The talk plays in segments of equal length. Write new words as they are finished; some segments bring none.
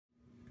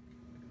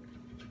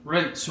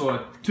Right, so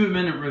a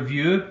 2-minute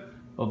review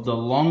of the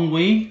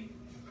Longwei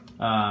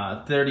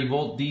 30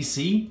 volt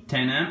DC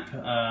 10 amp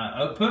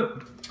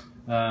output.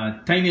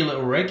 Tiny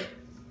little rig.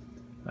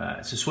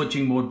 It's a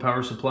switching mode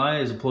power supply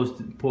as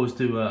opposed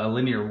to a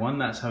linear one.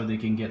 That's how they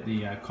can get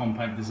the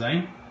compact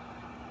design.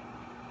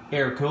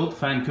 Air cooled,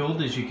 fan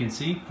cooled, as you can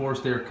see,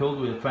 forced air cooled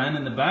with a fan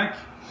in the back.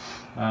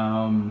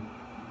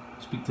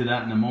 Speak to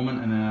that in a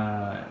moment,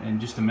 in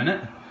just a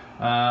minute.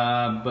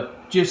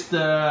 But just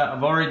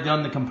I've already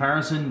done the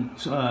comparison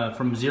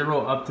from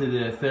 0 up to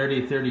the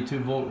 30-32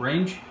 volt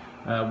range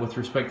with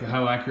respect to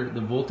how accurate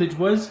the voltage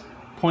was.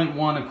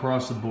 0.1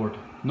 across the board.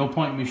 No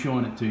point in me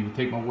showing it to you.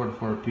 Take my word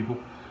for it, people.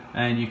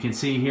 And you can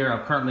see here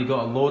I've currently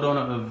got a load on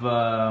it of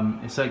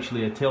it's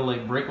actually a tail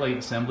light brake light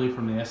assembly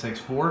from the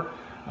SX4.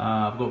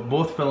 I've got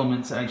both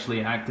filaments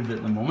actually active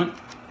at the moment.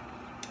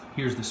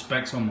 Here's the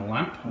specs on the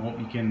lamp. I hope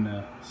you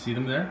can see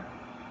them there.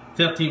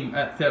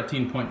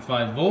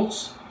 13.5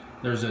 volts.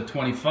 There's a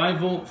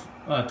 25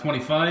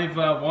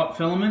 watt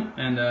filament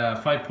and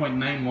a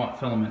 5.9 watt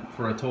filament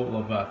for a total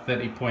of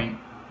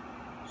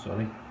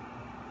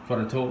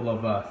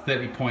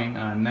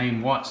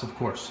 30.9 watts, of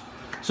course.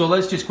 So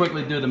let's just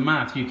quickly do the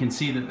math. You can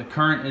see that the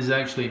current is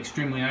actually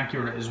extremely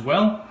accurate as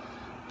well,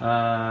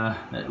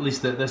 at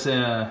least at this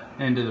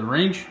end of the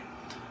range.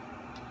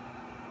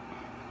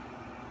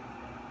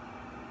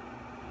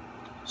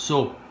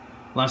 So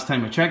last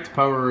time I checked,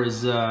 power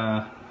is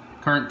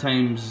current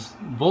times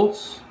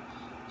volts.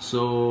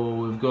 So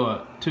we've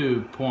got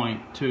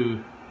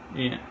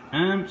 2.28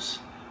 amps,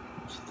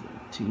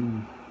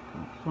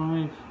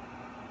 13.5.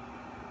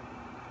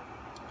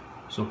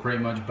 So pretty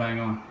much bang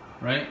on,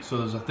 right? So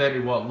there's a 30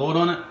 watt load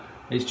on it.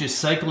 It's just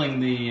cycling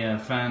the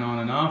fan on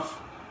and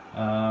off.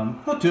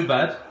 Not too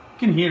bad. You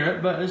can hear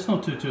it, but it's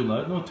not too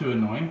loud, not too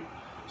annoying.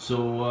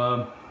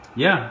 So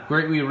yeah,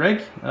 great wee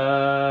rig.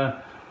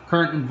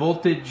 Current and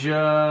voltage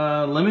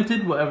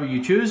limited, whatever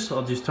you choose.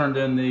 I'll just turn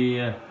down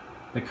the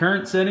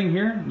current setting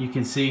here. You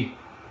can see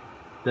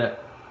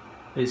that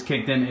it's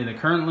kicked into the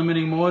current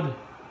limiting mode.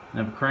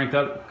 And if I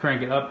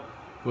crank it up,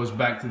 goes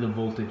back to the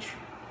voltage.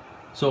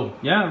 So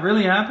yeah,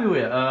 really happy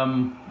with it.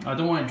 I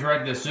don't want to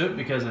drag this out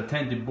because I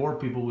tend to bore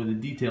people with the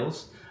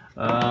details.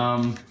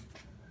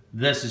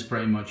 This is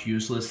pretty much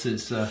useless.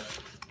 It's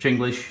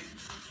Chinglish.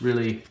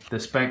 Really, the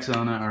specs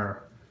on it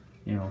are,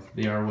 you know,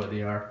 they are what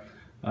they are.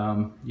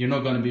 You're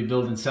not going to be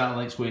building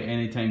satellites with it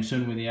anytime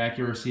soon with the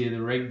accuracy of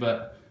the rig,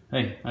 but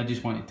hey, I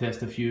just want to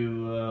test a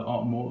few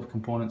automotive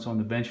components on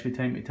the bench from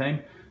time to time.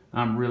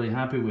 I'm really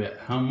happy with it.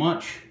 How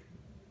much?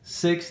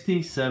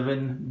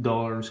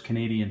 $67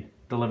 Canadian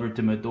delivered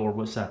to my door.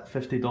 What's that?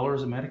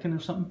 $50 American or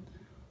something?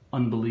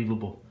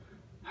 Unbelievable.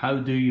 How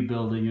do you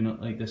build a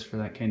unit like this for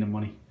that kind of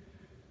money?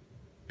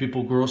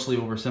 People grossly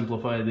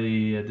oversimplify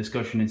the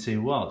discussion and say,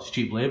 well, it's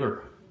cheap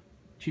labor.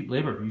 Cheap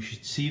labor. You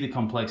should see the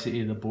complexity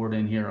of the board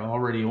in here. I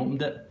already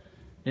opened it.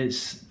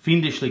 It's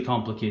fiendishly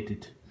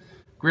complicated.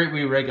 Great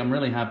wee rig. I'm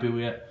really happy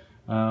with it.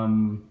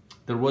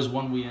 There was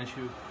one wee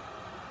issue.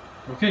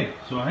 Okay,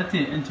 so I had to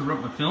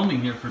interrupt my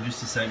filming here for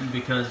just a second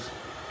because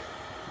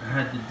I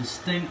had the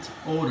distinct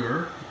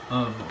odor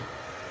of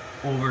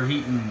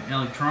overheating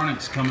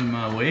electronics coming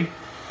my way,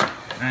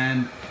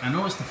 and I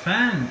noticed the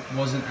fan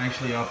wasn't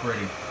actually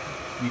operating.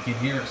 You can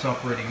hear it's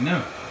operating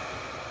now,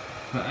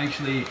 but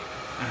actually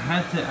I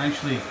had to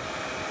actually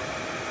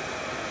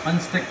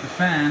unstick the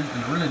fan,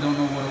 and I really don't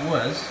know what it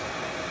was.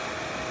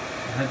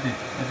 I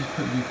just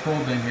put the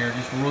probe in here,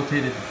 just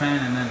rotated the fan,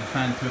 and then the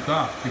fan took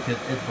off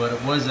but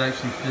it was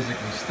actually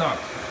physically stuck.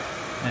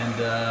 And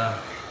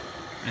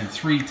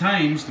 3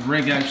 times the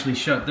rig actually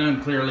shut down.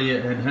 Clearly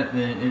it had hit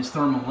its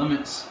thermal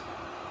limits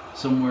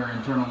somewhere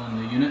internal in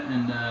the unit,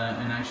 and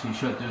actually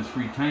shut down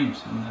 3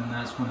 times. And then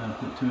that's when I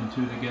put 2 and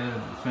 2 together.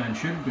 The fan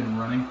should have been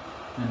running,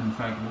 and in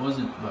fact it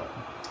wasn't. But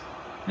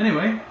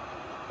anyway,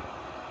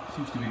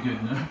 seems to be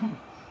good now.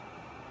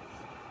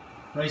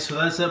 Right, so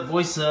that's it,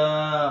 boys.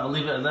 I'll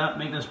leave it at that.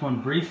 Make this one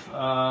brief.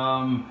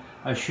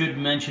 I should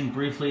mention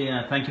briefly,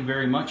 thank you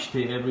very much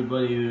to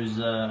everybody who's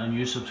a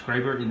new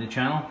subscriber to the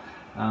channel.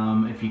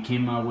 If you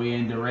came my way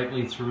in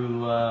directly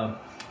through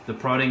the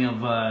prodding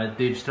of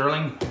Dave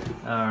Sterling,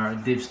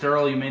 Dave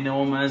Sterl, you may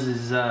know him as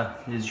his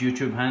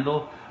YouTube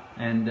handle,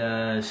 and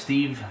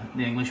Steve,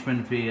 the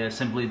Englishman for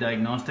Simply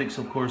Diagnostics,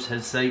 of course,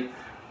 his site.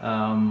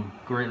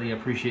 Greatly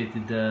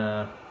appreciated.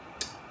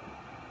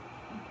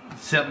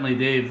 Certainly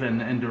Dave,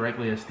 and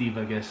indirectly Steve,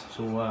 I guess.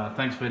 So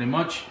thanks very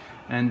much,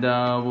 and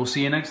we'll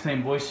see you next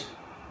time, boys.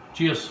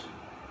 Cheers.